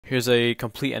Here's a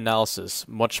complete analysis,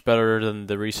 much better than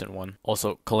the recent one.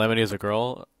 Also, Calamity is a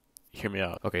girl. Hear me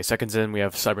out. Okay, seconds in, we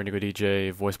have Cyber Nico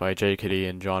DJ, voiced by J Kitty,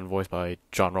 and John, voiced by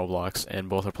John ROBLOX, and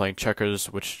both are playing checkers,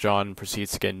 which John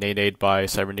proceeds to get nade by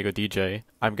Cyber Nico DJ.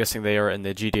 I'm guessing they are in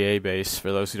the GDA base.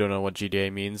 For those who don't know what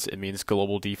GDA means, it means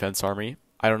Global Defense Army.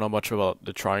 I don't know much about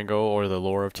the triangle or the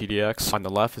lore of TDX. On the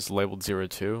left is labeled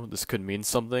 02. This could mean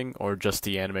something, or just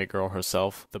the anime girl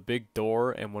herself. The big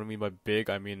door, and what I mean by big,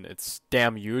 I mean it's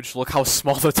damn huge. Look how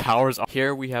small the towers are.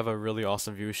 Here we have a really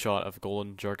awesome view shot of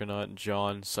Golden Juggernaut,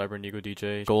 John, Cyber Nico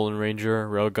DJ, Golden Ranger,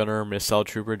 Railgunner, Missile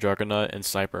Trooper, Juggernaut, and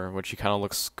Sniper, which he kind of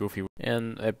looks goofy.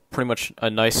 And pretty much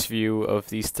a nice view of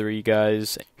these three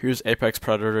guys. Here's Apex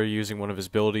Predator using one of his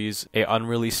abilities, a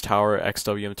unreleased tower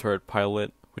XWM turret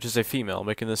pilot, which is a female,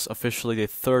 making this officially the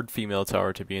third female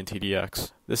tower to be in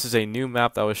TDX. This is a new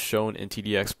map that was shown in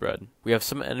TDX Bread. We have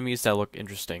some enemies that look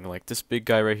interesting, like this big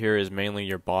guy right here is mainly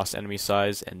your boss enemy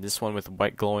size, and this one with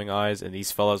white glowing eyes, and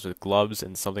these fellas with gloves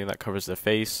and something that covers their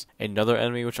face. Another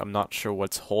enemy which I'm not sure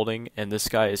what's holding, and this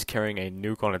guy is carrying a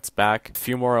nuke on its back. A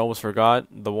few more I almost forgot.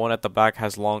 The one at the back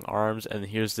has long arms, and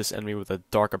here's this enemy with a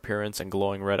dark appearance and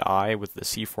glowing red eye with the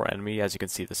C4 enemy, as you can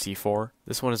see the C4.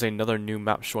 This one is another new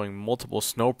map showing multiple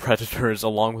snow predators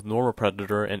along with normal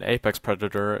predator and apex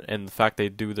predator, and the fact they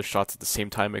do the shots at the same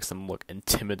time makes them look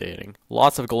intimidating.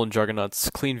 Lots of golden juggernauts,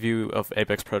 clean view of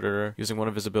apex predator using one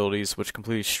of his abilities which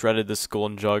completely shredded this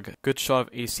golden jug. Good shot of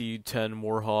AC-10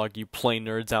 Warhog, you plane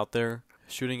nerds out there.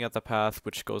 Shooting at the path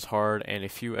which goes hard, and a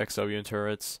few XW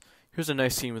turrets. Here's a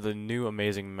nice scene with a new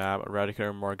amazing map,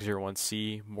 Eradicator Mark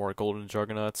 01C, more golden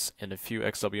juggernauts, and a few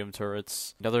XWM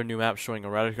turrets. Another new map showing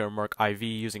Eradicator Mark IV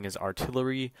using his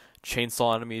artillery,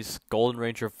 chainsaw enemies, Golden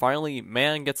Ranger, finally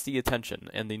man gets the attention,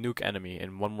 and the nuke enemy,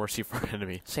 and one more C4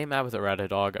 enemy. Same map with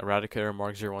Eradicator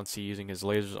Mark 01C using his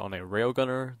lasers on a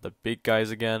railgunner, the big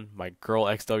guys again, my girl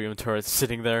XWM turrets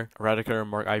sitting there. Eradicator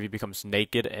Mark IV becomes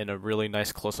naked, and a really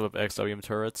nice close-up of XWM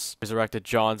turrets. Resurrected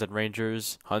Johns and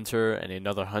Rangers, Hunter, and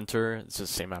another Hunter. This is the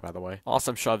same map, by the way.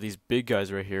 Awesome shot of these big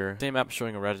guys right here. Same map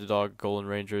showing Eradidog, Golden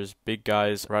Rangers, big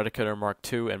guys, Eradicator Mark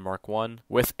II and Mark I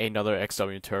with another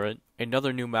XW turret.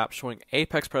 Another new map showing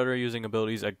Apex Predator using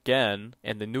abilities again,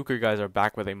 and the nuker guys are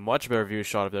back with a much better view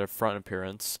shot of their front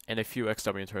appearance, and a few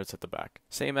XW turrets at the back.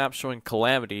 Same map showing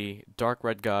Calamity, dark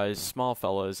red guys, small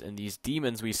fellas, and these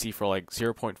demons we see for like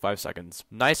 0.5 seconds.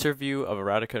 Nicer view of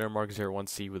Eradicator Mark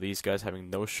 01C with these guys having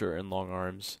no shirt and long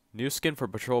arms. New skin for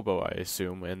Patrol Bow, I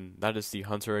assume, and that is the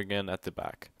Hunter again at the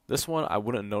back. This one I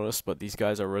wouldn't notice, but these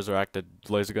guys are resurrected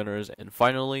laser gunners. And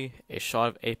finally, a shot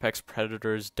of Apex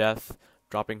Predator's death,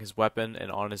 dropping his weapon and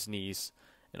on his knees,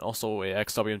 and also a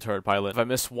XW turret pilot. If I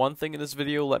missed one thing in this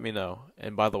video, let me know.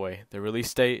 And by the way, the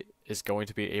release date is going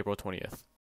to be April 20th.